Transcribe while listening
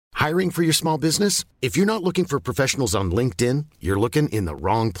Hiring for your small business? If you're not looking for professionals on LinkedIn, you're looking in the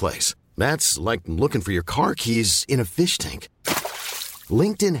wrong place. That's like looking for your car keys in a fish tank.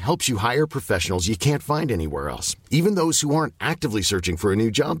 LinkedIn helps you hire professionals you can't find anywhere else, even those who aren't actively searching for a new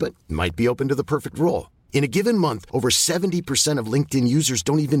job but might be open to the perfect role. In a given month, over 70% of LinkedIn users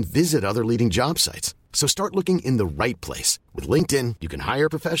don't even visit other leading job sites. So start looking in the right place. With LinkedIn, you can hire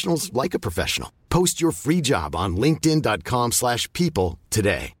professionals like a professional. Post your free job on linkedin.com/people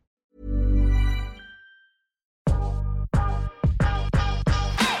today.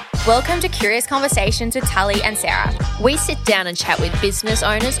 Welcome to Curious Conversations with Tully and Sarah. We sit down and chat with business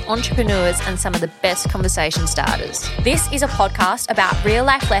owners, entrepreneurs, and some of the best conversation starters. This is a podcast about real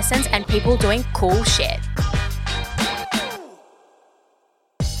life lessons and people doing cool shit.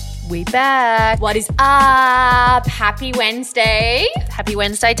 We back. What is up? Happy Wednesday. Happy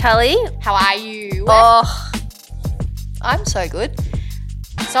Wednesday, Tully. How are you? Oh, I'm so good.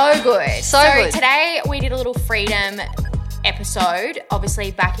 So good. So good. Today we did a little freedom episode. Obviously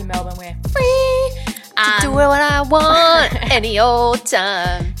back in Melbourne we're free. To do what I want any old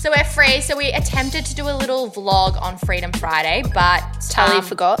time. So we're free. So we attempted to do a little vlog on Freedom Friday, but Tully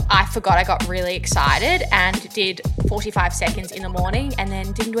forgot. I forgot. I got really excited and did 45 seconds in the morning and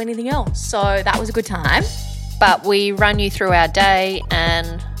then didn't do anything else. So that was a good time. But we run you through our day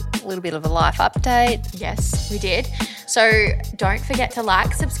and a little bit of a life update. Yes, we did. So don't forget to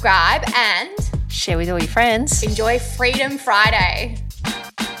like, subscribe, and share with all your friends. Enjoy Freedom Friday.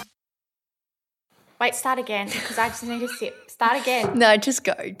 Wait, start again because I just need a sip. Start again. No, just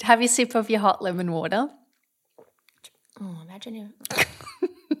go. Have your sip of your hot lemon water. Oh, imagine you.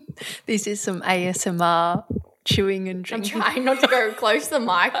 This is some ASMR chewing and drinking. I'm trying not to go close to the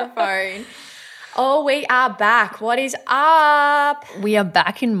microphone. Oh, we are back. What is up? We are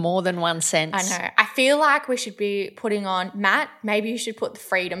back in more than one sense. I know. I feel like we should be putting on, Matt, maybe you should put the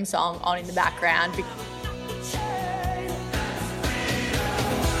Freedom song on in the background.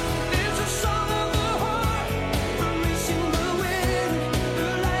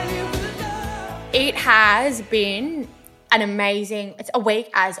 It has been an amazing, it's a week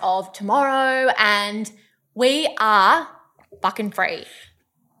as of tomorrow, and we are fucking free.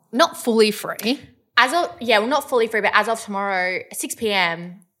 Not fully free. Well, not fully free, but as of tomorrow, 6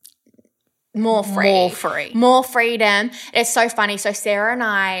 p.m, more free. More freedom. It's so funny. So Sarah and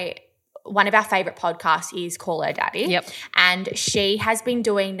I, one of our favourite podcasts is Call Her Daddy. Yep. And she has been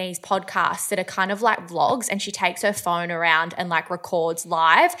doing these podcasts that are kind of like vlogs, and she takes her phone around and like records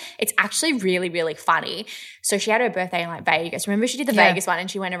live. It's actually really, really funny. So she had her birthday in like Vegas. Remember she did the Vegas one and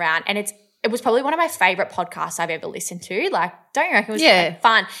she went around, and it was probably one of my favourite podcasts I've ever listened to. Like, don't you reckon it was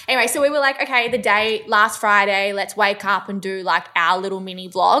fun? Anyway, so we were like, okay, the day last Friday, let's wake up and do like our little mini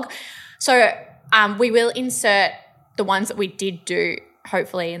vlog. So we will insert the ones that we did do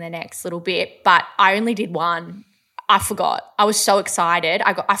hopefully in the next little bit, but I only did one. I forgot. I was so excited.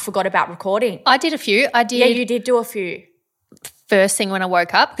 I forgot about recording. I did a few. Yeah, you did do a few. First thing when I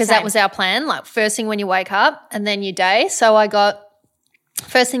woke up, because that was our plan, like first thing when you wake up and then your day. So I got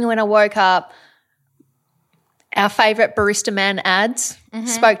first thing when I woke up, our favourite Barista Man ads,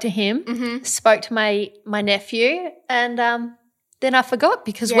 spoke to him, spoke to my nephew, and then I forgot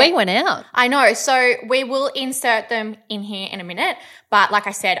because we went out. I know. So we will insert them in here in a minute. But like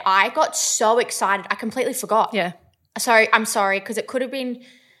I said, I got so excited. I completely forgot. Yeah. So I'm sorry because it could have been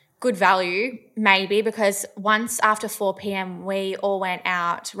good value maybe, because once after 4 p.m. we all went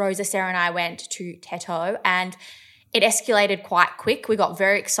out. Rosa, Sarah and I went to Teto, and it escalated quite quick. We got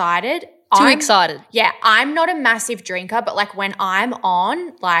very excited. Too excited. Yeah. I'm not a massive drinker, but like when I'm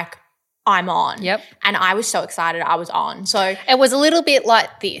on, like I'm on. Yep. And I was so excited I was on. So it was a little bit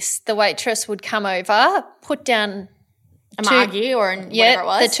like this. The waitress would come over, put down a margie or whatever it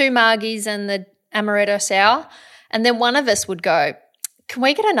was. The 2 margies and the amaretto sour, and then one of us would go, can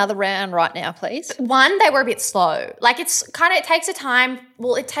we get another round right now, please? One, they were a bit slow. Like it takes time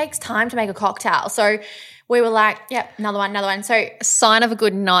to make a cocktail. So we were like, yep, another one. So sign of a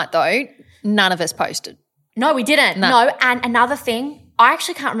good night though, none of us posted. No, we didn't. No. And another thing, I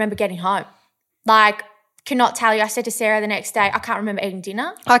actually can't remember getting home. Like, cannot tell you. I said to Sarah the next day, I can't remember eating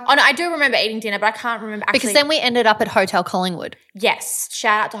dinner. No, I do remember eating dinner, but I can't remember actually. Because then we ended up at Hotel Collingwood. Yes.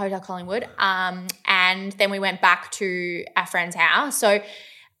 Shout out to Hotel Collingwood. And then we went back to our friend's house. So,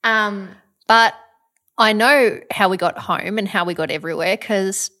 but I know how we got home and how we got everywhere,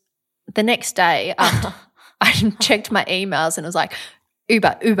 because the next day I checked my emails and it was like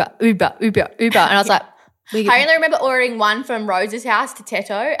Uber. And I was like, I only remember ordering one from Rose's house to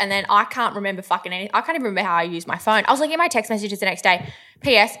Teto, and then I can't remember fucking anything. I can't even remember how I used my phone. I was looking at my text messages the next day.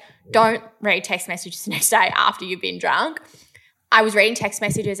 P.S. Don't read text messages the next day after you've been drunk. I was reading text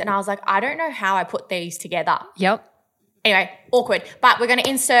messages and I was like, I don't know how I put these together. Yep. Anyway, awkward. But we're going to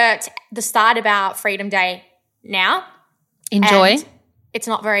insert the start about Freedom Day now. Enjoy. And it's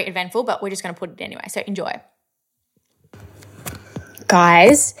not very eventful, but we're just going to put it anyway. So enjoy.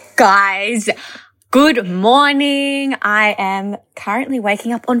 Guys, good morning. I am currently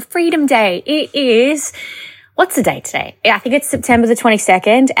waking up on Freedom Day. It is, what's the date today? I think it's September the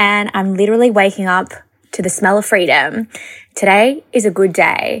 22nd, and I'm literally waking up to the smell of freedom. Today is a good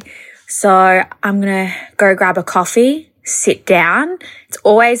day. So I'm going to go grab a coffee, sit down. It's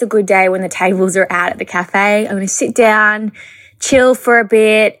always a good day when the tables are out at the cafe. I'm going to sit down, chill for a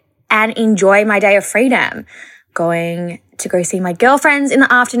bit, and enjoy my day of freedom. Going to go see my girlfriends in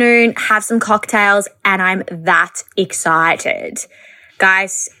the afternoon, have some cocktails, and I'm that excited.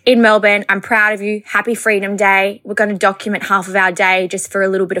 Guys, in Melbourne, I'm proud of you. Happy Freedom Day. We're going to document half of our day just for a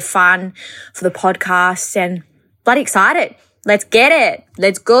little bit of fun for the podcast, and bloody excited. Let's get it.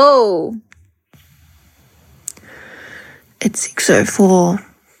 Let's go. It's 6:04,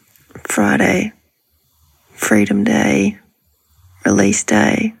 Friday, Freedom Day, release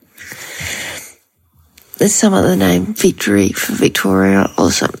day. There's some other name, Victory for Victoria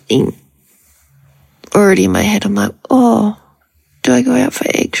or something. Already in my head, I'm like, oh, do I go out for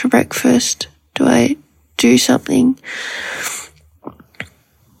extra breakfast? Do I do something?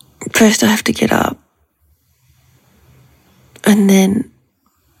 First I have to get up. And then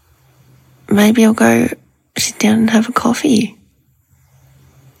maybe I'll go sit down and have a coffee.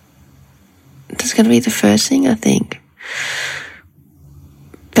 That's going to be the first thing, I think.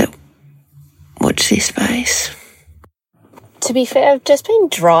 But watch this space. To be fair, I've just been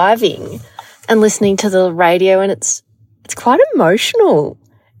driving and listening to the radio, and it's quite emotional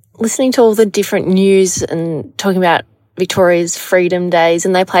listening to all the different news and talking about Victoria's Freedom Days,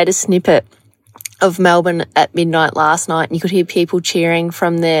 and they played a snippet of Melbourne at midnight last night, and you could hear people cheering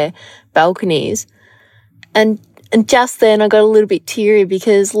from their balconies. And just then I got a little bit teary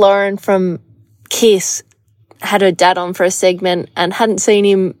because Lauren from Kiss had her dad on for a segment and hadn't seen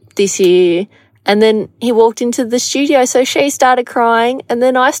him this year. And then he walked into the studio, so she started crying, and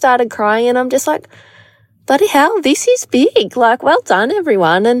then I started crying, and I'm just like, bloody hell, this is big. Like, well done,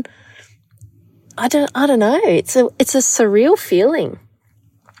 everyone. And I don't know. It's a surreal feeling.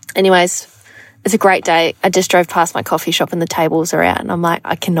 Anyways, it's a great day. I just drove past my coffee shop and the tables are out, and I'm like,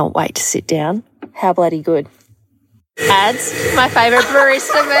 I cannot wait to sit down. How bloody good. Ads, my favourite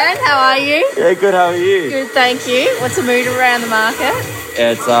barista man. How are you? Yeah, good. How are you? Good, thank you. What's the mood around the market?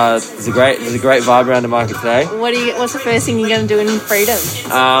 Yeah, there's a great vibe around the market today. What's the first thing you're going to do in Freedom?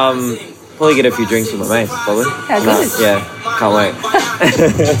 Probably get a few drinks with my mates. Probably. How good? Yeah, can't wait.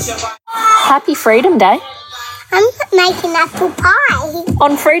 Happy Freedom Day. I'm making apple pie.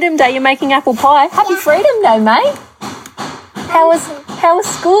 On Freedom Day, you're making apple pie. Happy Freedom Day, mate. How was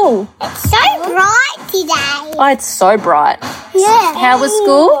school? It's so bright today. Oh, it's so bright. Yeah. How was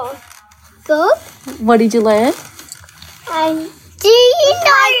school? Good. What did you learn? Do you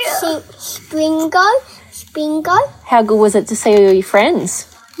know Springo? How good was it to see all your friends?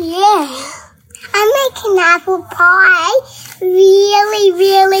 Yeah. I'm making apple pie really,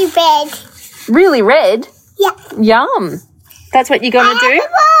 really red. Really red? Yeah. Yum. That's what you're going to do?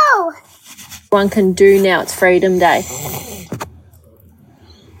 Apple! One can do now. It's Freedom Day.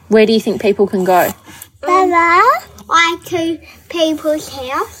 Where do you think people can go? Baba, I to people's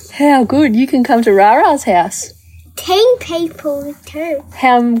house. How good. You can come to Rara's house. 10 people too.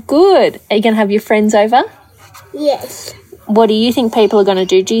 How good. Are you going to have your friends over? Yes. What do you think people are going to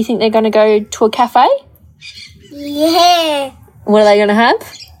do? Do you think they're going to go to a cafe? Yeah. What are they going to have?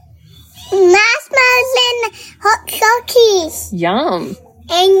 Marshmallows and hot chocolates. Yum.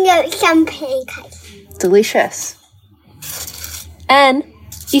 And some pancakes. Delicious. And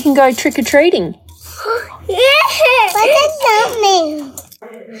you can go trick-or-treating. Yeah. What does that mean?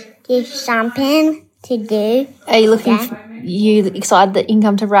 There's something to do. Are you you excited that you can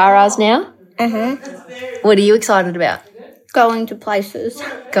come to Rara's now? Uh-huh. What are you excited about? Going to places.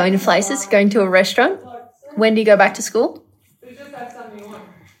 Going to places? Going to a restaurant? When do you go back to school?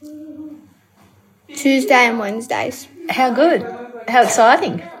 Tuesday and Wednesdays. How good. How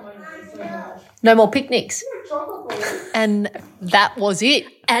exciting. No more picnics. And that was it.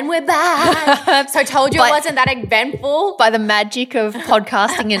 And we're back. So I told you it wasn't that eventful. By the magic of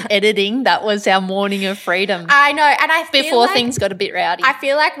podcasting and editing, that was our morning of freedom. I know. And I feel Before like, things got a bit rowdy. I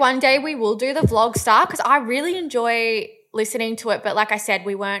feel like one day we will do the vlog start because I really enjoy listening to it. But like I said,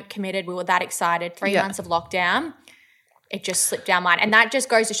 we weren't committed. We were that excited. 3 months of lockdown. It just slipped our mind. And that just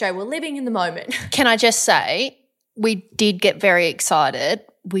goes to show we're living in the moment. Can I just say, we did get very excited.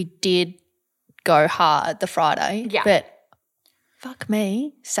 We did go hard the Friday. Yeah. But Fuck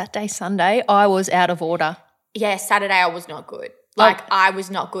me. Saturday, Sunday, I was out of order. Yeah, Saturday I was not good. I was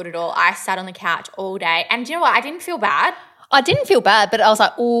not good at all. I sat on the couch all day. And do you know what? I didn't feel bad. I didn't feel bad, but I was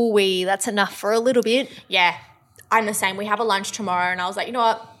like, that's enough for a little bit. Yeah, I'm the same. We have a lunch tomorrow and I was like, you know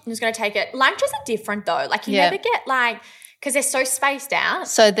what? I'm just going to take it. Lunches are different though. Like you never get because they're so spaced out.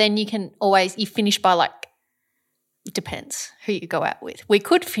 So then you finish by it depends who you go out with. We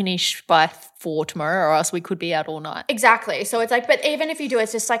could finish by 4 tomorrow or else we could be out all night. Exactly. So it's but even if you do,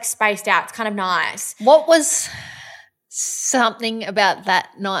 it's just spaced out. It's kind of nice. What was something about that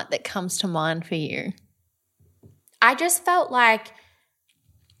night that comes to mind for you? I just felt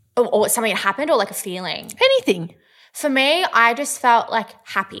or something happened or a feeling. Anything. For me, I just felt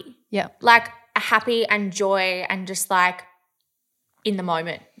happy. Yeah. Happy and joy and just in the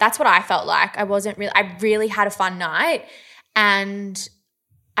moment. That's what I felt like. I really had a fun night and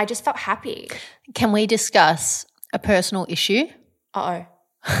I just felt happy. Can we discuss a personal issue? Uh-oh.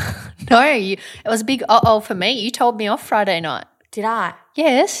 No, it was a big uh-oh for me. You told me off Friday night. Did I?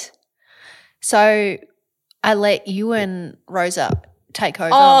 Yes. So I let you and Rosa take over.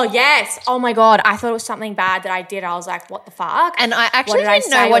 Oh, yes. Oh, my God. I thought it was something bad that I did. I was like, what the fuck? And I actually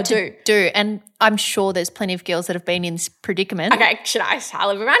didn't know what to do. And I'm sure there's plenty of girls that have been in this predicament. Okay, should I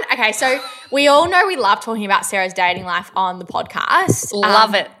tell everyone? Okay, so we all know we love talking about Sarah's dating life on the podcast.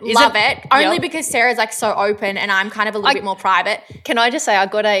 Love it. Love it. Only because Sarah's so open and I'm kind of a little bit more private. Can I just say I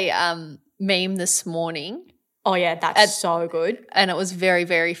got a meme this morning. Oh, yeah, that's so good. And it was very,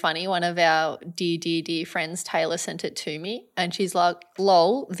 very funny. One of our dear friends, Taylor, sent it to me and she's like,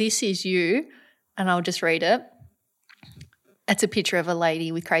 lol, this is you. And I'll just read it. It's a picture of a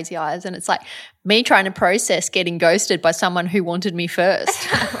lady with crazy eyes and it's me trying to process getting ghosted by someone who wanted me first.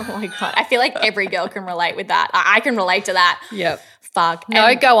 Oh, my God. I feel like every girl can relate with that. I can relate to that. Yep. Fuck.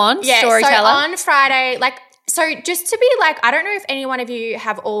 No, go on, yeah, storyteller. So on Friday, so just to be I don't know if any one of you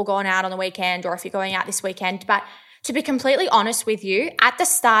have all gone out on the weekend or if you're going out this weekend, but to be completely honest with you, at the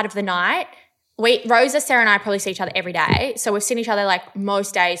start of the night, Rosa, Sarah and I probably see each other every day. So we've seen each other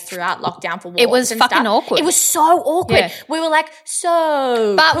most days throughout lockdown for walks. It was fucking stuff. awkward. It was so awkward. Yeah. We were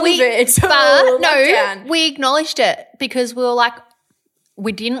we acknowledged it because we were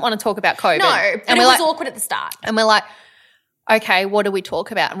we didn't want to talk about COVID. No, but it was awkward at the start. And we're like, okay, what do we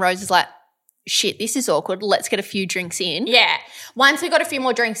talk about? And Rose is like, shit, this is awkward. Let's get a few drinks in. Yeah. Once we got a few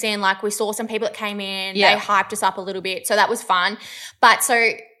more drinks in, we saw some people that came in. Yeah. They hyped us up a little bit. So that was fun. But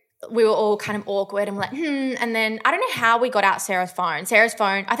so we were all kind of awkward and we're like, And then I don't know how we got out Sarah's phone.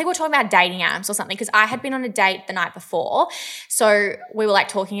 I think we were talking about dating apps or something because I had been on a date the night before. So we were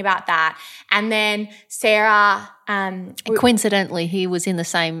talking about that. And then Sarah coincidentally, he was in the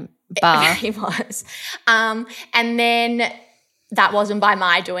same bar. He was. And then that wasn't by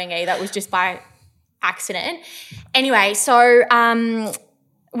my doing either. It was just by accident. Anyway, so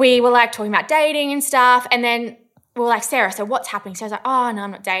we were talking about dating and stuff and then we were like, Sarah, so what's happening? Sarah's like, oh, no,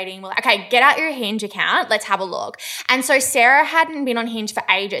 I'm not dating. We're like, okay, get out your Hinge account. Let's have a look. And so Sarah hadn't been on Hinge for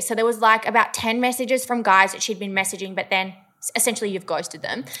ages. So there was about 10 messages from guys that she'd been messaging, but then essentially you've ghosted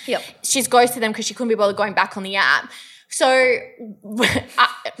them. Yep. She's ghosted them because she couldn't be bothered going back on the app. So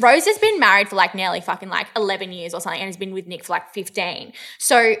Rose has been married for nearly fucking 11 years or something and has been with Nick for 15.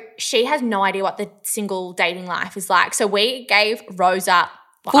 So she has no idea what the single dating life is like. So we gave Rosa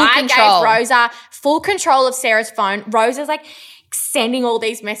gave Rosa full control of Sarah's phone. Rosa's sending all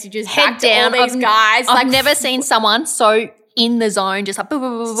these messages head back down to all these guys. I've never seen someone so in the zone, just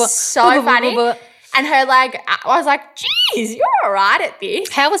so funny. And her I was like, geez, you're all right at this.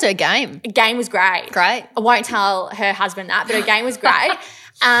 How was her game? The game was great. Great. I won't tell her husband that, but her game was great.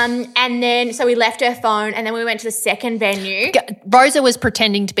 And then so we left her phone and then we went to the second venue. Rosa was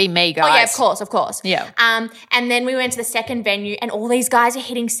pretending to be me, guys. Oh, yeah, of course. Yeah. And then we went to the second venue and all these guys are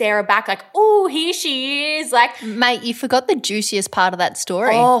hitting Sarah back oh, here she is. Mate, you forgot the juiciest part of that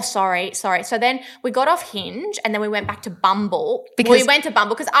story. Oh, sorry. So then we got off Hinge and then we went back to Bumble. We went to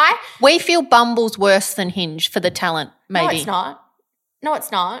Bumble because we feel Bumble's worse than Hinge for the talent, maybe. No,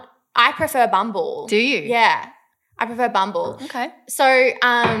 it's not. I prefer Bumble. Do you? Yeah. I prefer Bumble. Okay. So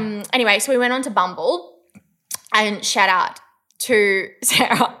anyway, so we went on to Bumble and shout out to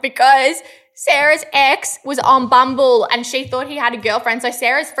Sarah because Sarah's ex was on Bumble and she thought he had a girlfriend. So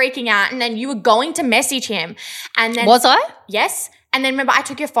Sarah's freaking out and then you were going to message him. And then was I? Yes. And then remember I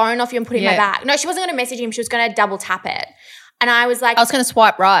took your phone off you and put it in my bag. No, she wasn't going to message him. She was going to double tap it. And I was like, I was going to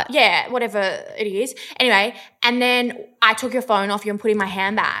swipe right. Yeah, whatever it is. Anyway, and then I took your phone off you and put it in my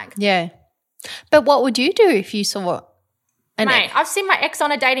handbag. Yeah. But what would you do if you saw Mate, I've seen my ex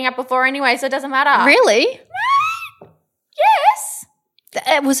on a dating app before anyway, so it doesn't matter. Really? Mate, yes.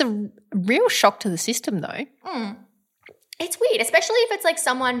 It was a real shock to the system though. It's weird, especially if it's like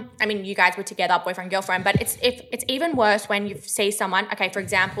someone, I mean, you guys were together, boyfriend, girlfriend, but it's even worse when you see someone, okay, for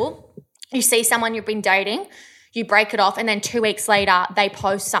example, you see someone you've been dating, you break it off, and then 2 weeks later they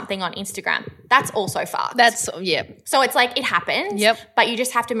post something on Instagram. That's also fucked. Yeah. So it's like it happens, but you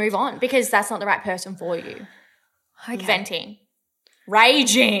just have to move on because that's not the right person for you. Okay. Venting.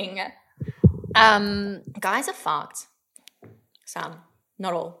 Raging. Guys are fucked. Some.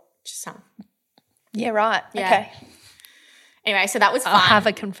 Not all. Just some. Yeah, right. Yeah. Okay. Anyway, so that was fun. I'll have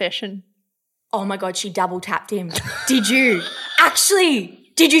a confession. Oh my God, she double tapped him. Did you?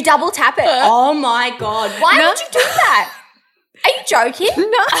 Actually, did you double tap it? Oh my God. Why would you do that? Are you joking?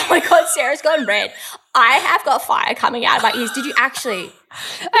 No. Oh my God, Sarah's gone red. I have got fire coming out of my ears. Did you actually? Why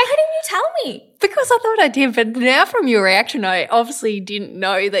didn't you tell me? Because I thought I did, but now from your reaction, I obviously didn't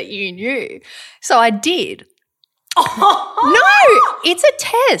know that you knew. So I did. No, it's a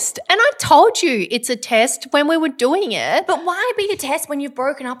test. And I told you it's a test when we were doing it. But why be a test when you've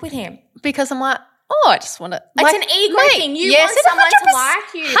broken up with him? Because I'm like, I just want to. It's an ego thing. You want someone to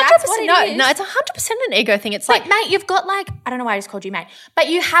like you. That's what it is. No, it's 100% an ego thing. It's like, mate, you've got like, I don't know why I just called you mate, but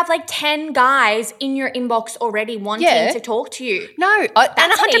you have like 10 guys in your inbox already wanting to talk to you. No, that's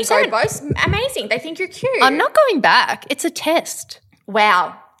and 100%. an ego boast. Amazing. They think you're cute. I'm not going back. It's a test.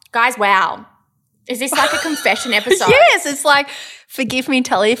 Wow. Guys, wow. Is this like a confession episode? Yes, it's like, forgive me,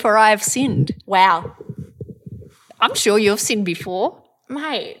 Tully, for I have sinned. Wow. I'm sure you've sinned before.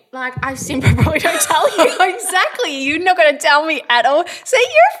 Mate, like I've sinned, but probably don't tell you. Exactly. You're not going to tell me at all. See,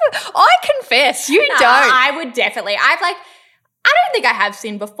 I confess. You don't. I would definitely. I don't think I have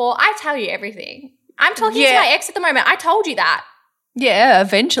sinned before. I tell you everything. I'm talking to my ex at the moment. I told you that. Yeah,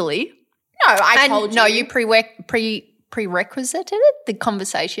 eventually. No, I told you. No, you prerequisited it, the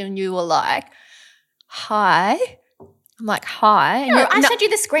conversation. You were like, hi. I'm like, hi. No, I sent you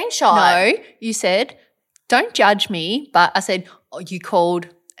the screenshot. No, you said, don't judge me. But I said, oh, you called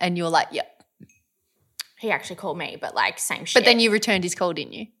and you were like, yep. He actually called me, but like same shit. But then you returned his call,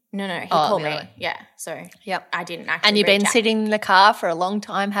 didn't you? No, he called really? me. Yeah, so yep. I didn't actually. And you've been sitting in the car for a long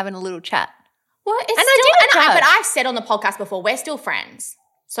time having a little chat. Well, it's and still, but I've said on the podcast before, we're still friends.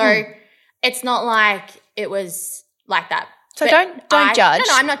 So it's not like it was like that. So but don't judge.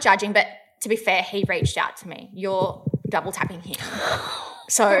 No, I'm not judging, but to be fair, he reached out to me. You're double tapping him.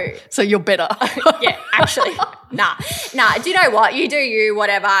 So you're better. Yeah, actually. Nah. Do you know what? You do you,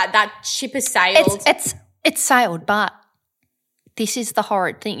 whatever. That ship has sailed. It's sailed, but this is the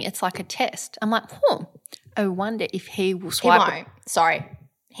horrid thing. It's like a test. I'm like, I wonder if he will swipe. He won't. Sorry.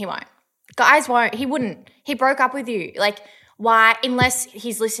 He won't. Guys won't. He wouldn't. He broke up with you. Like, why? Unless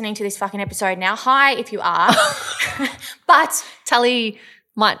he's listening to this fucking episode now. Hi, if you are. But Tully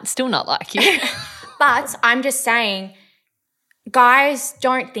might still not like you. But I'm just saying, guys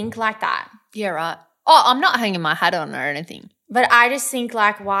don't think like that. Yeah, right. Oh, I'm not hanging my hat on or anything. But I just think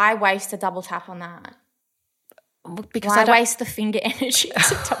like, why waste a double tap on that? Because why waste the finger energy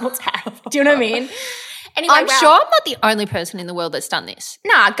to double tap? Do you know what I mean? Anyway, I'm sure I'm not the only person in the world that's done this.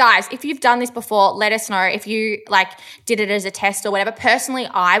 Nah, guys, if you've done this before, let us know. If you like did it as a test or whatever. Personally,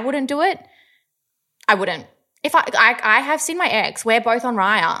 I wouldn't do it. I wouldn't. If I have seen my ex, we're both on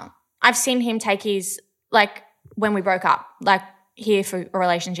Raya. I've seen him take his, like, when we broke up, like, here for a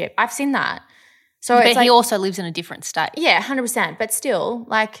relationship. I've seen that. So but it's he also lives in a different state. Yeah, 100%. But still,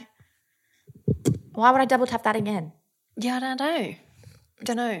 like, why would I double tap that again? Yeah, I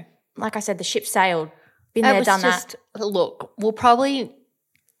don't know. Like I said, the ship sailed. Been there, done that. Look, we're probably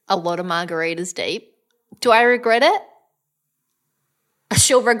a lot of margaritas deep. Do I regret it?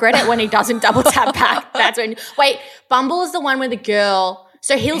 She'll regret it when he doesn't double tap back. That's when. Wait, Bumble is the one with the girl,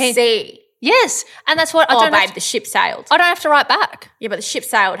 so he'll see. Yes, and that's what. The ship sailed. I don't have to write back. Yeah, but the ship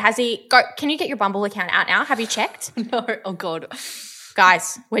sailed. Has he? Can you get your Bumble account out now? Have you checked? No. Oh God,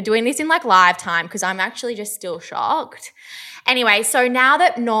 guys, we're doing this in like live time because I'm actually just still shocked. Anyway, so now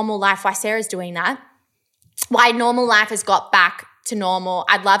that normal life, why Sarah's doing that, why normal life has got back to normal,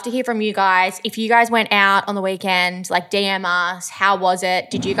 I'd love to hear from you guys. If you guys went out on the weekend, like DM us, how was it?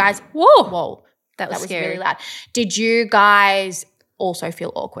 Did you guys? Whoa, that was scary. Really loud. Did you guys also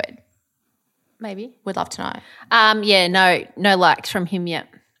feel awkward? Maybe. We'd love to know. Yeah, no likes from him yet.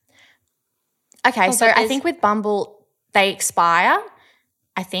 Okay, so I think with Bumble, they expire,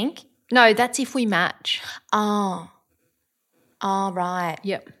 I think. No, that's if we match. Oh, right.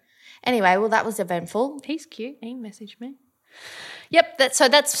 Yep. Anyway, well, that was eventful. He's cute. He messaged me. Yep,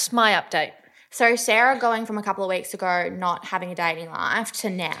 that's my update. So Sarah going from a couple of weeks ago not having a dating life to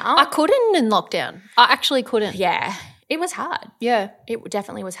now. I couldn't in lockdown. I actually couldn't. Yeah. It was hard. Yeah. It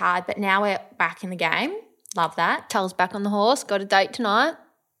definitely was hard, but now we're back in the game. Love that. Tal's back on the horse. Got a date tonight.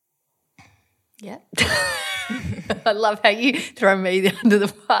 Yeah. I love how you throw me under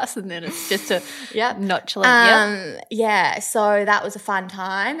the bus and then it's just a nonchalant. Yeah, so that was a fun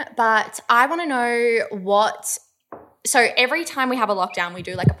time. But I want to know so every time we have a lockdown, we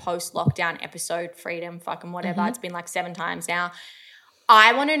do like a post-lockdown episode, freedom, fucking whatever. It's been like 7 times now.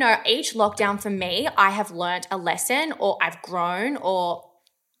 I want to know, each lockdown for me, I have learnt a lesson, or I've grown, or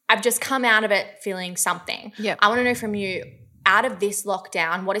I've just come out of it feeling something. Yeah. I want to know from you, out of this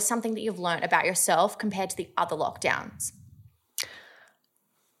lockdown, what is something that you've learnt about yourself compared to the other lockdowns?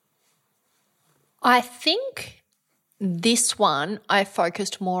 I think this one I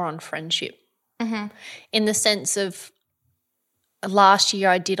focused more on friendship in the sense of last year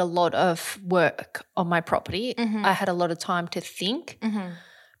I did a lot of work on my property. I had a lot of time to think.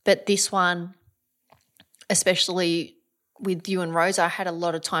 But this one, especially with you and Rose, I had a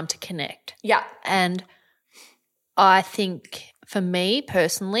lot of time to connect. Yeah. And I think for me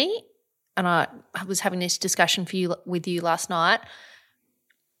personally, and I was having this discussion with you last night,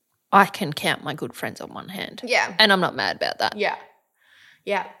 I can count my good friends on one hand. Yeah. And I'm not mad about that. Yeah.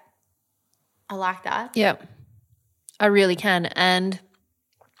 Yeah. I like that. Yeah. I really can. And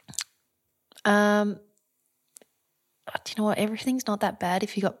do you know what? Everything's not that bad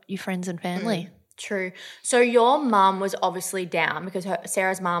if you got your friends and family. True. So your mum was obviously down because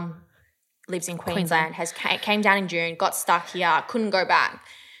Sarah's mum lives in Queensland, came down in June, got stuck here, couldn't go back.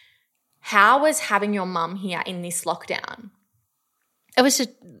 How was having your mum here in this lockdown? It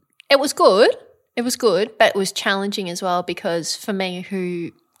was good. It was good, but it was challenging as well because for me,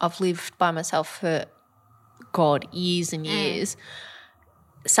 who I've lived by myself for, years and years,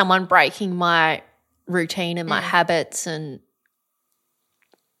 someone breaking my routine and my habits. And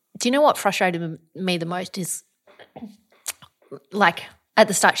do you know what frustrated me the most is like at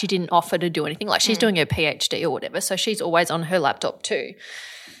the start she didn't offer to do anything. Like she's doing her PhD or whatever, so she's always on her laptop too.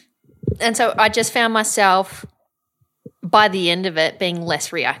 And so I just found myself by the end of it being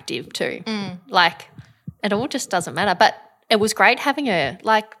less reactive too. Like it all just doesn't matter. But it was great having her,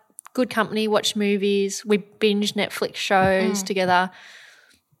 like good company, watched movies, we binged Netflix shows together.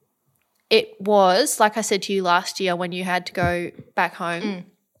 It was, like I said to you last year when you had to go back home,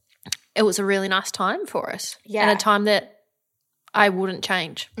 it was a really nice time for us. Yeah. And a time that I wouldn't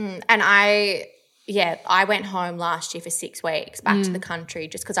change. And I went home last year for 6 weeks back to the country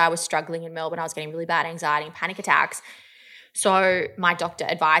just because I was struggling in Melbourne. I was getting really bad anxiety and panic attacks. So my doctor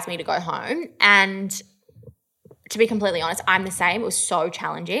advised me to go home, and to be completely honest, I'm the same. It was so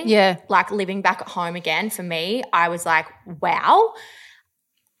challenging. Yeah. Like living back at home again for me, I was like, wow.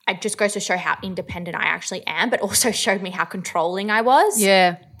 It just goes to show how independent I actually am, but also showed me how controlling I was.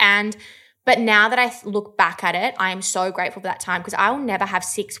 Yeah. But now that I look back at it, I am so grateful for that time because I will never have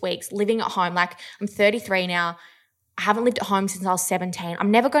 6 weeks living at home. Like I'm 33 now. I haven't lived at home since I was 17.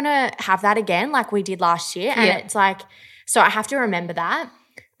 I'm never going to have that again like we did last year. And it's like, so I have to remember that.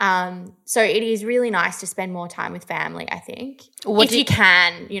 So it is really nice to spend more time with family, I think. If you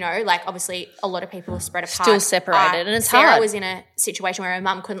can, like obviously a lot of people are spread apart. Still separated and it's Sarah hard. was in a situation where her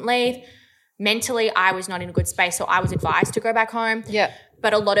mum couldn't leave. Mentally, I was not in a good space, so I was advised to go back home. Yeah.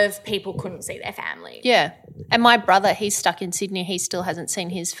 But a lot of people couldn't see their family. Yeah. And my brother, he's stuck in Sydney. He still hasn't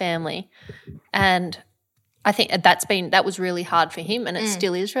seen his family. And I think that was really hard for him, and it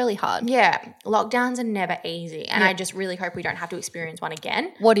still is really hard. Yeah. Lockdowns are never easy, and I just really hope we don't have to experience one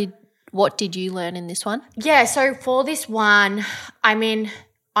again. What did you learn in this one? Yeah, so for this one, I mean,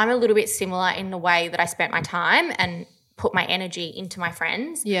 I'm a little bit similar in the way that I spent my time and put my energy into my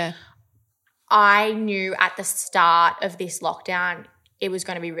friends. Yeah. I knew at the start of this lockdown it was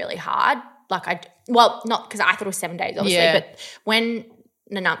going to be really hard. Not because I thought it was 7 days, obviously, but when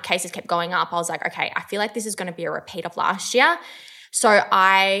the cases kept going up, I was like, okay, I feel like this is going to be a repeat of last year. So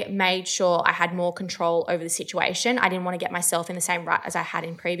I made sure I had more control over the situation. I didn't want to get myself in the same rut as I had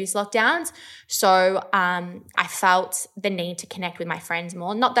in previous lockdowns. So I felt the need to connect with my friends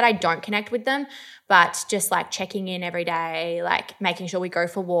more. Not that I don't connect with them, but just like checking in every day, like making sure we go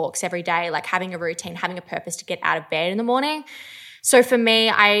for walks every day, like having a routine, having a purpose to get out of bed in the morning. So for me,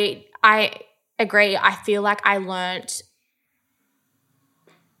 I agree. I feel like I learnt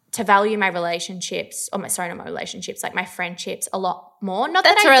to value my relationships, not my relationships, like my friendships a lot more. Not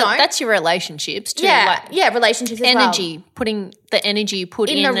that I don't. That's your relationships too. Yeah, relationships as well. Energy, putting the energy you put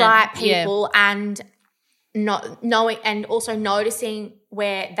in the right people and not knowing, and also noticing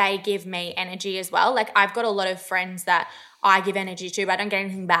where they give me energy as well. Like I've got a lot of friends that I give energy to, but I don't get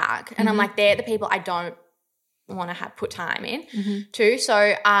anything back. And I'm like, they're the people I don't want to put time in too.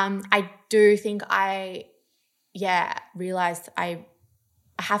 So I do think I realised I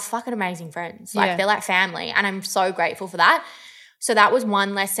have fucking amazing friends. Like they're like family, and I'm so grateful for that. So that was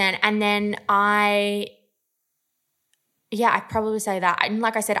one lesson. And then I Yeah, I'd probably say that. And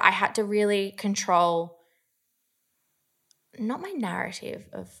like I said, I had to really control not my narrative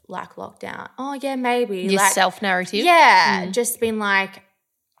of like lockdown. Oh, yeah, maybe. Your like, self-narrative? Yeah, just been like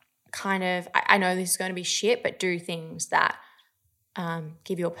kind of I know this is going to be shit, but do things that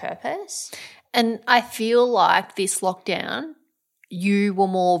give you a purpose. And I feel like this lockdown, you were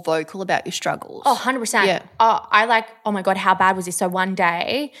more vocal about your struggles. Oh, 100%. Yeah. I like, oh my God, how bad was this? So one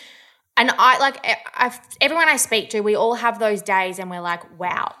day, and I like, everyone I speak to, we all have those days and we're like,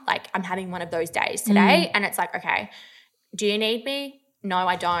 wow, like I'm having one of those days today. And it's like, okay, do you need me? No,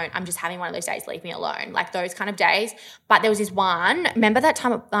 I don't. I'm just having one of those days. Leave me alone. Like those kind of days. But there was this one, remember that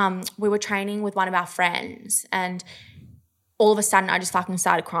time we were training with one of our friends and all of a sudden I just fucking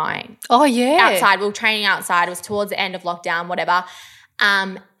started crying. Oh, yeah. Outside. We were training outside. It was towards the end of lockdown, whatever.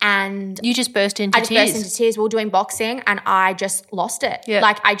 And you just burst into tears. I just burst into tears. We were doing boxing and I just lost it. Yeah.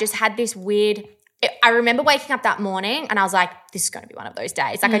 Like I just had this weird – I remember waking up that morning and I was like, this is going to be one of those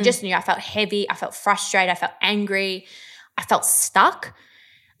days. Like I just knew I felt heavy. I felt frustrated. I felt angry. I felt stuck.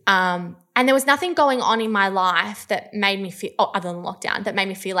 And there was nothing going on in my life that made me feel – other than lockdown that made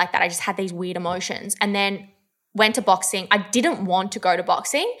me feel like that. I just had these weird emotions. And then – went to boxing. I didn't want to go to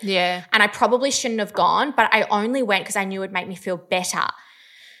boxing. Yeah. And I probably shouldn't have gone, but I only went because I knew it would make me feel better.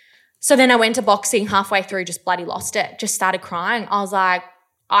 So then I went to boxing halfway through, just bloody lost it, just started crying. I was like,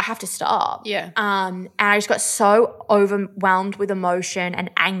 I have to stop. Yeah. And I just got so overwhelmed with emotion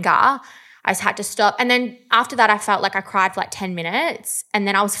and anger. I just had to stop. And then after that, I felt like I cried for like 10 minutes and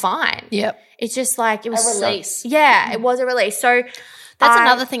then I was fine. Yep. It's just like, it was a release. Yeah, it was a release. So that's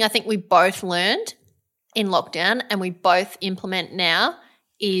another thing I think we both learned in lockdown and we both implement now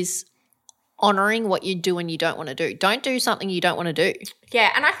is honouring what you do and you don't want to do. Don't do something you don't want to do.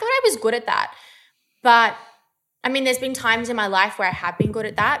 Yeah, and I thought I was good at that. But, I mean, there's been times in my life where I have been good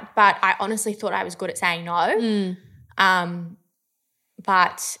at that, but I honestly thought I was good at saying no.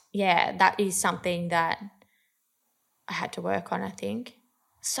 But, yeah, that is something that I had to work on, I think.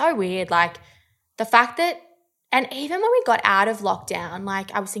 So weird, like the fact that – and even when we got out of lockdown,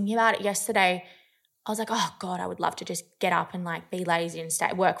 like I was thinking about it yesterday – I was like, oh, God, I would love to just get up and, like, be lazy and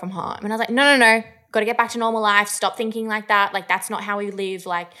work from home. And I was like, no, got to get back to normal life. Stop thinking like that. Like, that's not how we live.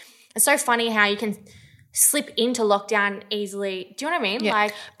 Like, it's so funny how you can slip into lockdown easily. Do you know what I mean? Yeah.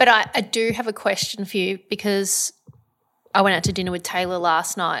 Like, but I do have a question for you because I went out to dinner with Taylor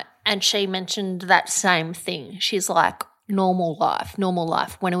last night and she mentioned that same thing. She's like, normal life.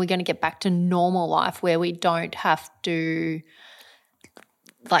 When are we going to get back to normal life where we don't have to,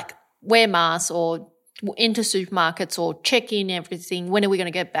 like, wear masks or into supermarkets or check in everything? When are we going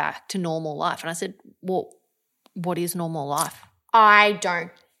to get back to normal life? And I said, well, what is normal life? I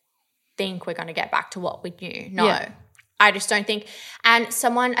don't think we're going to get back to what we knew. No, yeah. I just don't think. And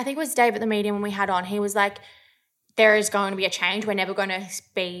someone, I think it was Dave at the meeting when we had on, he was like, there is going to be a change. We're never going to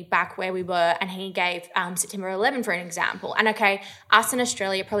be back where we were. And he gave September 11 for an example. And, okay, us in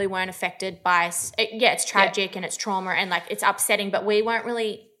Australia probably weren't affected by it's tragic and it's trauma and, like, it's upsetting, but we weren't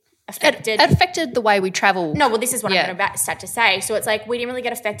really affected. It affected the way we travel. No, well, this is what I'm going to start to say. So it's like we didn't really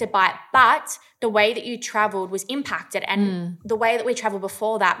get affected by it, but the way that you traveled was impacted, and the way that we traveled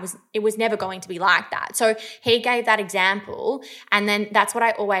before that was never going to be like that. So he gave that example, and then that's what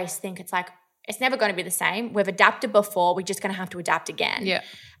I always think. It's like it's never going to be the same. We've adapted before. We're just going to have to adapt again. Yeah.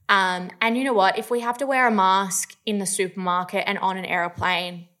 And you know what? If we have to wear a mask in the supermarket and on an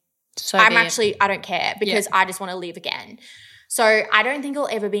airplane, so I don't care because I just want to live again. So I don't think it'll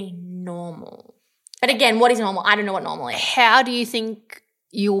ever be normal. But again, what is normal? I don't know what normal is. How do you think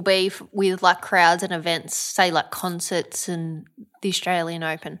you'll be with like crowds and events, say like concerts and the Australian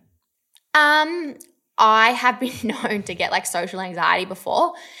Open? I have been known to get like social anxiety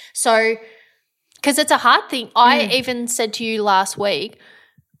before. So because it's a hard thing. I even said to you last week,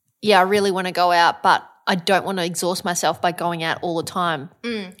 I really want to go out, but I don't want to exhaust myself by going out all the time.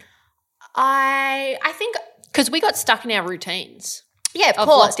 I think – because we got stuck in our routines. Yeah, of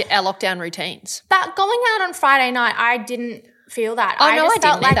course. Our lockdown routines. But going out on Friday night, I didn't feel that. Oh, no, I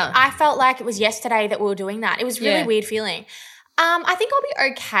didn't either. I felt like it was yesterday that we were doing that. It was really weird feeling. I think I'll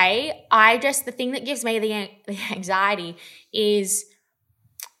be okay. The thing that gives me the anxiety is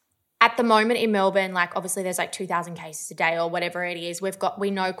at the moment in Melbourne, like obviously there's like 2,000 cases a day or whatever it is.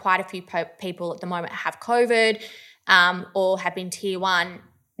 We know quite a few people at the moment have COVID or have been tier 1.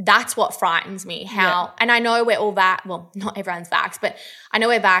 That's what frightens me, and I know we're all well, not everyone's vaxxed, but I know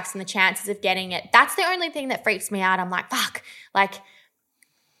we're vaxxed and the chances of getting it, that's the only thing that freaks me out. I'm like, fuck, like,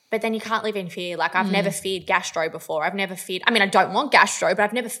 but then you can't live in fear. Like I've never feared gastro before. I've never feared, I don't want gastro, but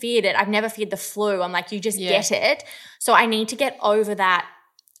I've never feared it. I've never feared the flu. I'm like, you just get it. So I need to get over that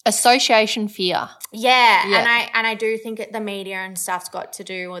Association fear. Yeah. Yeah. And I do think the media and stuff's got to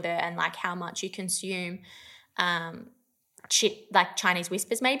do with it, and like how much you consume like Chinese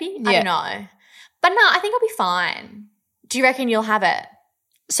whispers maybe. I don't know. But no, I think I'll be fine. Do you reckon you'll have it?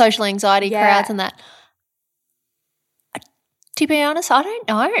 Social anxiety crowds and that. To be honest, I don't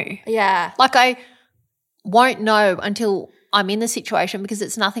know. Yeah. Like I won't know until I'm in the situation because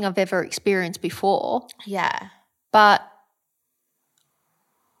it's nothing I've ever experienced before. Yeah. But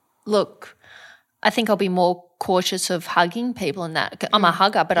look, I think I'll be more cautious of hugging people and that. I'm a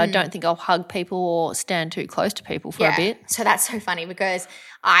hugger, but I don't think I'll hug people or stand too close to people for a bit. So that's so funny because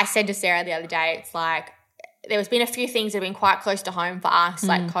I said to Sarah the other day, it's like there's been a few things that have been quite close to home for us,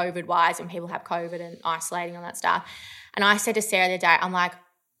 like COVID-wise, when people have COVID and isolating and that stuff. And I said to Sarah the other day, I'm like,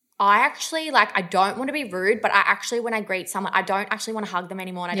 I actually, like, I don't want to be rude, but I actually, when I greet someone, I don't actually want to hug them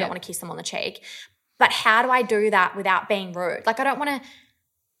anymore and I don't want to kiss them on the cheek. But how do I do that without being rude? Like, I don't want to,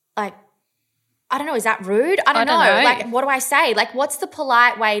 like, I don't know, is that rude? I don't know. Like, what do I say? Like, what's the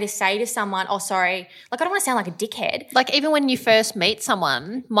polite way to say to someone, oh, sorry. Like, I don't want to sound like a dickhead. Like even when you first meet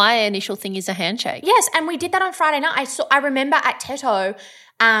someone, my initial thing is a handshake. Yes, and we did that on Friday night. I remember at Teto,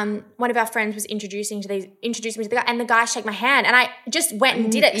 one of our friends was introducing me to the guy, and the guy shook my hand, and I just went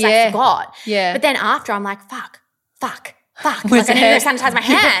and did it because I forgot. Yeah. But then after, I'm like, fuck. Like, I need to sanitize my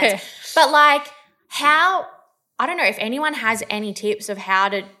hands. Yeah. But like, I don't know if anyone has any tips of how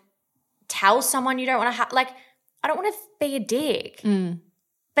to tell someone you don't want to like, I don't want to be a dick.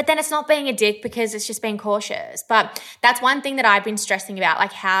 But then it's not being a dick because it's just being cautious. But that's one thing that I've been stressing about,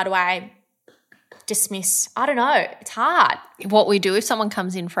 like how do I dismiss? I don't know. It's hard. What we do if someone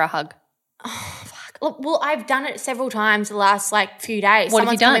comes in for a hug. Oh, fuck. Well, I've done it several times the last like few days. What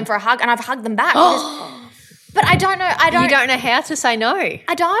have you Someone's done? come in for a hug and I've hugged them back. But I don't know. You don't know how to say no.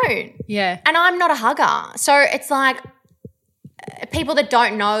 I don't. Yeah. And I'm not a hugger. So it's like people that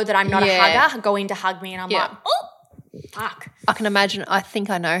don't know that I'm not a hugger go in to hug me and I'm like, oh, fuck. I can imagine, I think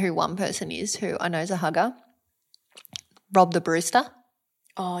I know who one person is who I know is a hugger. Rob the Brewster.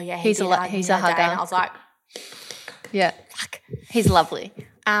 Oh, yeah. He's a hugger. And I was like, yeah. fuck. He's lovely.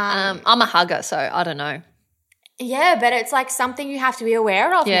 I'm a hugger, so I don't know. Yeah, but it's like something you have to be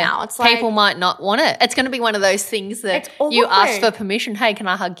aware of now. It's like people might not want it. It's going to be one of those things that you ask for permission. Hey, can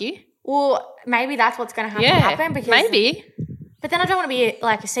I hug you? Well, maybe that's what's going to have to happen. Because maybe. But then I don't want to be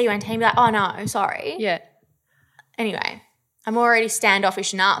like, see you on team, be like, oh, no, sorry. Yeah. Anyway, I'm already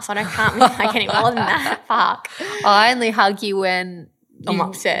standoffish enough. I can't be like any more than that. Fuck. I only hug you when I'm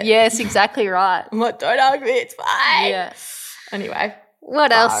upset. Yes, exactly right. I'm like, don't hug me, it's fine. Yeah. Anyway.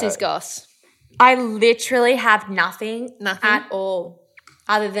 What else is goss? I literally have nothing Nothing? at all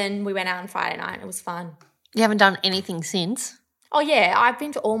other than we went out on Friday night. It was fun. You haven't done anything since? Oh, yeah. I've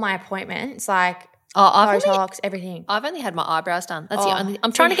been to all my appointments, like I've Botox, everything. I've only had my eyebrows done. That's the only.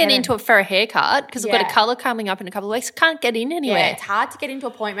 I'm trying to get into it for a haircut because I've got a colour coming up in a couple of weeks. I can't get in anywhere. Yeah, it's hard to get into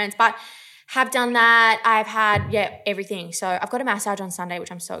appointments, but have done that. I've had, everything. So I've got a massage on Sunday,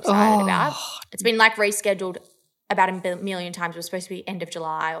 which I'm so excited about. It's been like rescheduled about a million times. It was supposed to be end of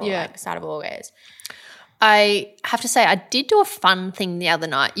July or like start of August. I have to say I did do a fun thing the other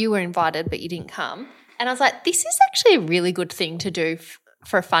night. You were invited but you didn't come. And I was like, this is actually a really good thing to do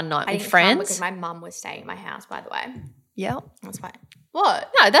for a fun night with friends. Come because my mum was staying at my house, by the way. Yeah. That's fine.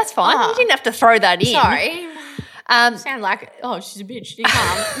 What? No, that's fine. You didn't have to throw that in. Sorry. Sound like, she's a bitch. She didn't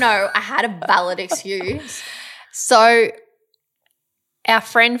come. No, I had a valid excuse. So our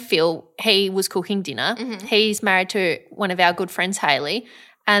friend Phil, he was cooking dinner. Mm-hmm. He's married to one of our good friends, Hayley,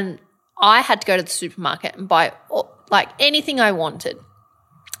 and I had to go to the supermarket and buy like anything I wanted.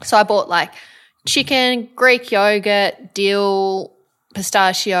 So I bought like chicken, Greek yogurt, dill,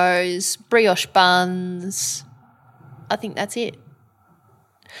 pistachios, brioche buns. I think that's it.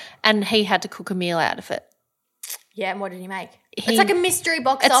 And he had to cook a meal out of it. Yeah, and what did he make? It's like a mystery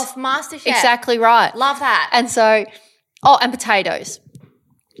box off MasterChef. Exactly right. Love that. And so, and potatoes.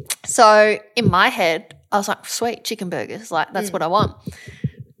 So in my head, I was like, sweet, chicken burgers. Like that's what I want.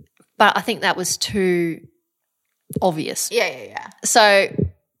 But I think that was too obvious. Yeah. So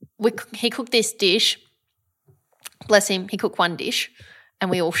he cooked this dish. Bless him, he cooked one dish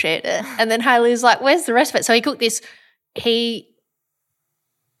and we all shared it. And then Hayley was like, where's the rest of it? So he cooked this. He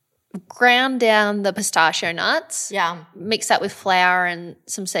ground down the pistachio nuts. Yeah. Mixed that with flour and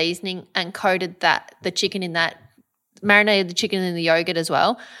some seasoning and coated the chicken in that, marinated the chicken in the yogurt as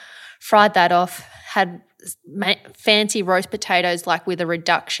well, fried that off, had fancy roast potatoes like with a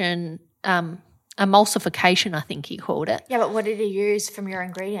reduction, emulsification I think he called it. Yeah, but what did he use from your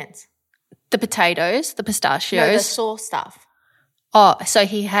ingredients? The potatoes, the pistachios. No, the sauce stuff. Oh, so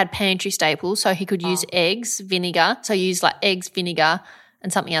he had pantry staples, so he could use eggs, vinegar. So he used like eggs, vinegar,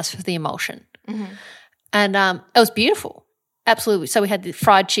 and something else for the emulsion. And it was beautiful, absolutely. So we had the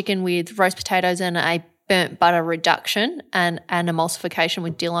fried chicken with roast potatoes and a burnt butter reduction and an emulsification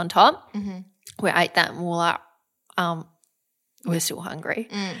with dill on top. We ate that and we were like, we're still hungry.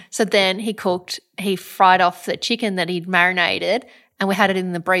 So then he fried off the chicken that he'd marinated and we had it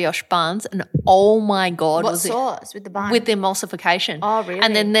in the brioche buns and oh my God. What sauce with the bun? With the emulsification. Oh, really?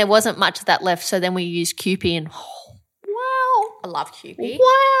 And then there wasn't much of that left, so then we used Kewpie and wow. I love Kewpie.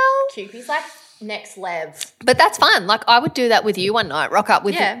 Wow. Kewpie's like next level. But that's fun. Like I would do that with you one night, rock up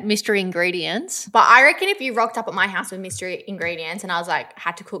with Yeah. the mystery ingredients. But I reckon if you rocked up at my house with mystery ingredients and I was like,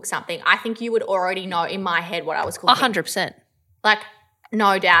 had to cook something, I think you would already know in my head what I was cooking. 100%. Like,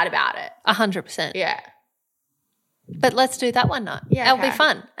 no doubt about it. 100%. Yeah. But let's do that one night. Yeah, It'll be okay.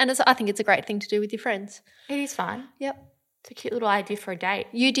 fun. And I think it's a great thing to do with your friends. It is fun. Yep. It's a cute little idea for a date.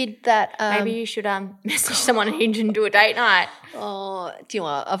 You did that. Maybe you should message someone on Hinge and do a date night. Oh, do you know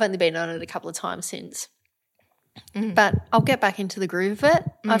what? I've only been on it a couple of times since. But I'll get back into the groove of it.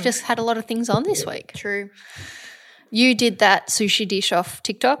 I've just had a lot of things on this week. True. You did that sushi dish off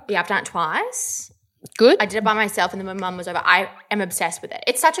TikTok. Yeah, I've done it twice. Good. I did it by myself and then my mum was over. I am obsessed with it.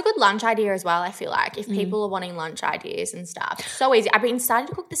 It's such a good lunch idea as well, I feel like, if people are wanting lunch ideas and stuff. It's so easy. I've been starting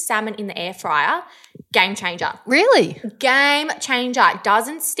to cook the salmon in the air fryer. Game changer. Really? Game changer. It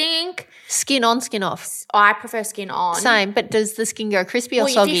doesn't stink. Skin on, skin off. I prefer skin on. Same, but does the skin go crispy or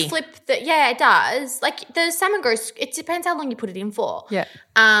Well, soggy? if you flip yeah, it does. Like the salmon goes, it depends how long you put it in for. Yeah.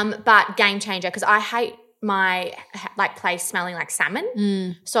 But game changer because I hate my place smelling like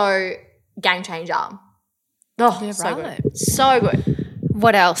salmon. So game changer. Oh, Yeah, so right. good. So good.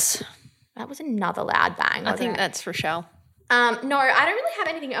 What else? That was another loud bang. I think wasn't it? that's Rochelle. No, I don't really have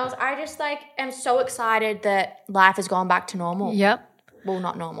anything else. I just am so excited that life has gone back to normal. Yep. Well,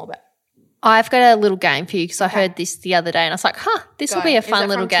 not normal, but I've got a little game for you because I heard this the other day and I was like, this will be a Is fun it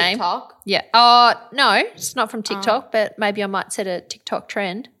little from game. TikTok? Yeah. No, it's not from TikTok, but maybe I might set a TikTok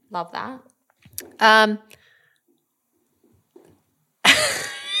trend. Love that.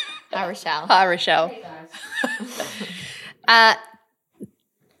 Hi, Rochelle. Hi, Rochelle.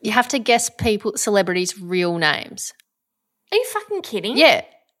 You have to guess celebrities' real names. Are you fucking kidding? Yeah.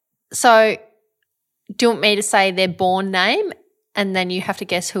 So do you want me to say their born name and then you have to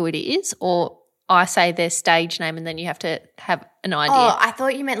guess who it is, or I say their stage name and then you have to have an idea? Oh, I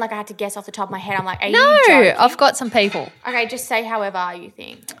thought you meant like I had to guess off the top of my head. I'm like, are No, you joking? I've got some people. Okay, just say however you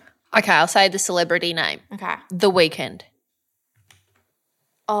think. Okay, I'll say the celebrity name. Okay. The Weeknd.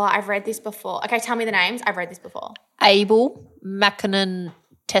 Oh, I've read this before. Okay, tell me the names. I've read this before. Abel Mackinnon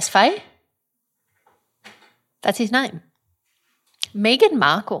Tesfaye. That's his name. Meghan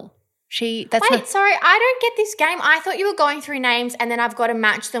Markle. Sorry, Wait, sorry, I don't get this game. I thought you were going through names and then I've got to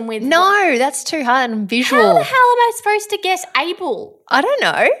match them with. No, that's too hard and visual. How the hell am I supposed to guess Abel? I don't know.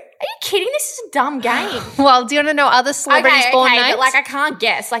 Are you kidding? This is a dumb game. Well, do you want to know other celebrities' born names? but I can't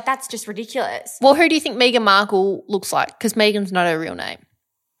guess. That's just ridiculous. Well, who do you think Meghan Markle looks like? Because Meghan's not her real name.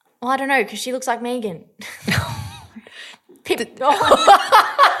 Well, I don't know because she looks like Megan.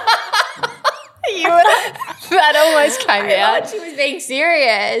 That almost came I out. thought she was being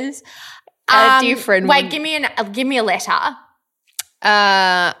serious. Different Wait, one. give me a letter.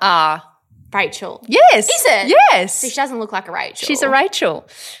 R. Rachel. Yes. Is it? Yes. So she doesn't look like a Rachel. She's a Rachel.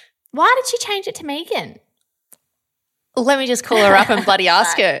 Why did she change it to Megan? Let me just call her up and bloody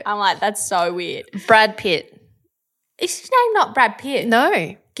ask her. I'm like, that's so weird. Brad Pitt. Is his name not Brad Pitt?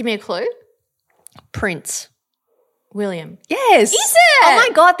 No. Give me a clue. Prince. William. Yes. Is it? Oh my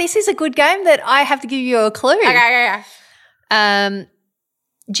God, this is a good game that I have to give you a clue. Okay.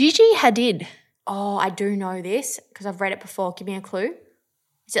 Gigi Hadid. Oh, I do know this because I've read it before. Give me a clue.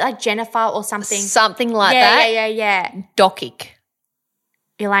 Is it like Jennifer or something? Something like that. Yeah. Dokic.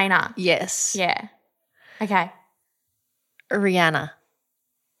 Elena. Yes. Yeah. Okay. Rihanna.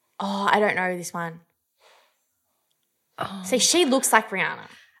 Oh, I don't know this one. See, she looks like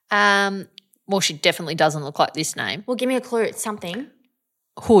Rihanna. Well, she definitely doesn't look like this name. Well, give me a clue. It's something.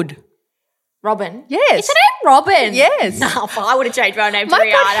 Hood. Robin. Yes. Is her name Robin? Yes. No, I would have changed my name to My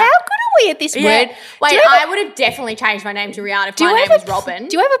Rihanna. God, how good are we at this Yeah. word? Wait, Do you I ever- would have definitely changed my name to Rihanna if do my you name ever- was Robin.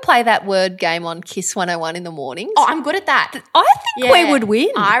 Do you ever play that word game on Kiss 101 in the mornings? Oh, I'm good at that. I think we would win.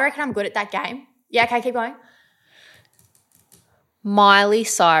 I reckon I'm good at that game. Yeah, okay, keep going. Miley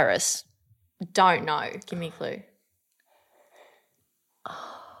Cyrus. Don't know. Give me a clue.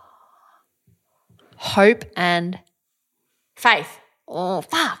 Hope and Faith.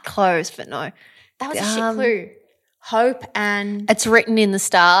 close, but no. That was a shit clue. Hope and It's written in the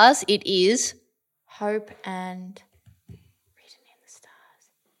stars. It is. Hope and written in the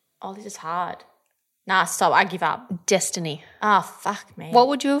stars. Oh, this is hard. Nah, stop. I give up. Destiny. Oh, fuck me. What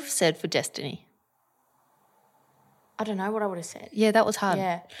would you have said for Destiny? I don't know what I would have said. Yeah, that was hard.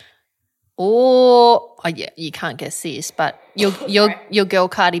 Yeah. Or yeah, you can't guess this, but your girl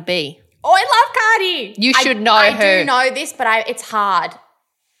Cardi B. Oh, I love Cardi. You should know I her. do know this, but it's hard.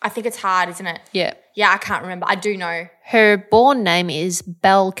 I think it's hard, isn't it? Yeah. Yeah, I can't remember. I do know. Her born name is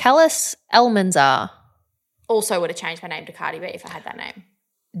Belcalis Almanzar. Also would have changed my name to Cardi B if I had that name.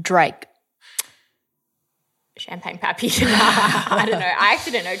 Drake. Champagne Pappy. I don't know. I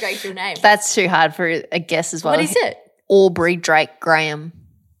actually don't know Drake's real name. That's too hard for a guess as well. What is it? Aubrey Drake Graham.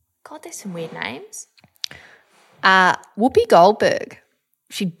 God, there's some weird names. Whoopi Goldberg.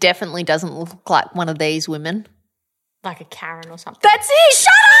 She definitely doesn't look like one of these women. Like a Karen or something. That's it.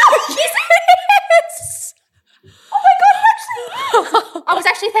 Shut up. Yes. Oh my God, actually. I was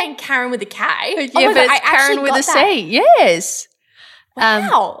actually saying Karen with a K. Yeah, Oh my but God, it's Karen with a C. Yes.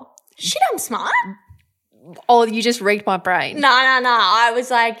 Wow. Shit, I'm smart. Oh, you just read my brain. No. I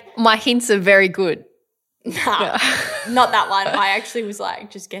was like, My hints are very good. nah, not that one. I actually was like,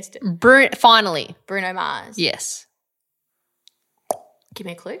 just guessed it. Finally. Bruno Mars. Yes. Give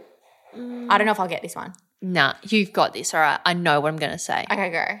me a clue. I don't know if I'll get this one. Nah, you've got this. All right. I know what I'm going to say. Okay,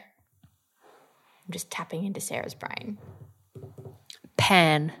 go. I'm just tapping into Sarah's brain.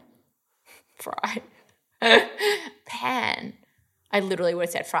 Pan. Fry. Pan. I literally would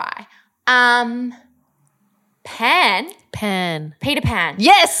have said fry. Pan. Peter Pan.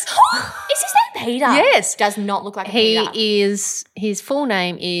 Yes. Is his name Peter? Yes. Does not look like a Peter. His full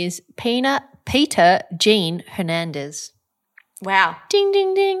name is Peter Jean Hernandez. Wow. Ding,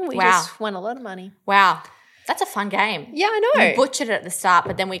 ding, ding. We Wow. just won a lot of money. Wow. That's a fun game. Yeah, I know. We butchered it at the start,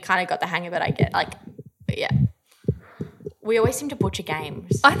 but then we kind of got the hang of it, I get. But yeah. We always seem to butcher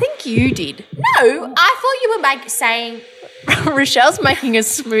games. I think you did. No, I thought you were saying, Rochelle's making a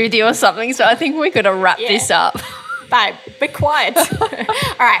smoothie or something, so I think we're going to wrap this up. babe, be quiet. All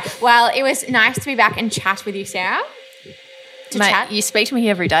right. Well, it was nice to be back and chat with you, Sarah. Mate, Chat. you speak to me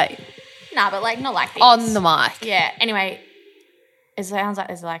every day. No, but not like this. On the mic. Yeah. Anyway, it sounds like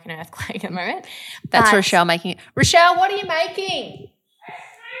there's like an earthquake at the moment. That's But- Rochelle making it. Rochelle, what are you making?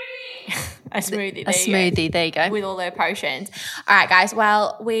 A smoothie. A smoothie. There you go. With all their potions. All right, guys.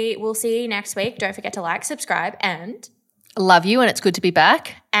 Well, we will see you next week. Don't forget to like, subscribe, and Love you, and it's good to be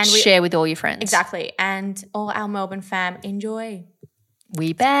back. And share with all your friends. exactly. And all our Melbourne fam, enjoy.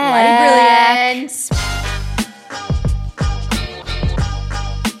 We back. Bloody brilliant.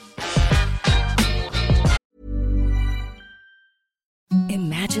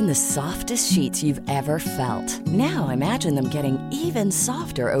 Imagine the softest sheets you've ever felt. Now imagine them getting even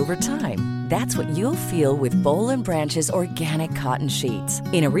softer over time. That's what you'll feel with Boll & Branch's organic cotton sheets.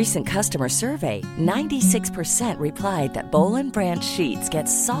 In a recent customer survey, 96% replied that Boll & Branch sheets get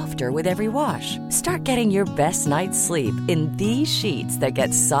softer with every wash. Start getting your best night's sleep in these sheets that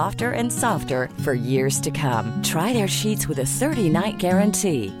get softer and softer for years to come. Try their sheets with a 30-night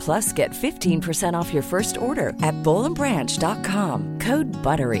guarantee. Plus, get 15% off your first order at bollandbranch.com. Code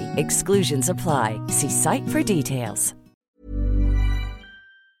BUTTERY. Exclusions apply. See site for details.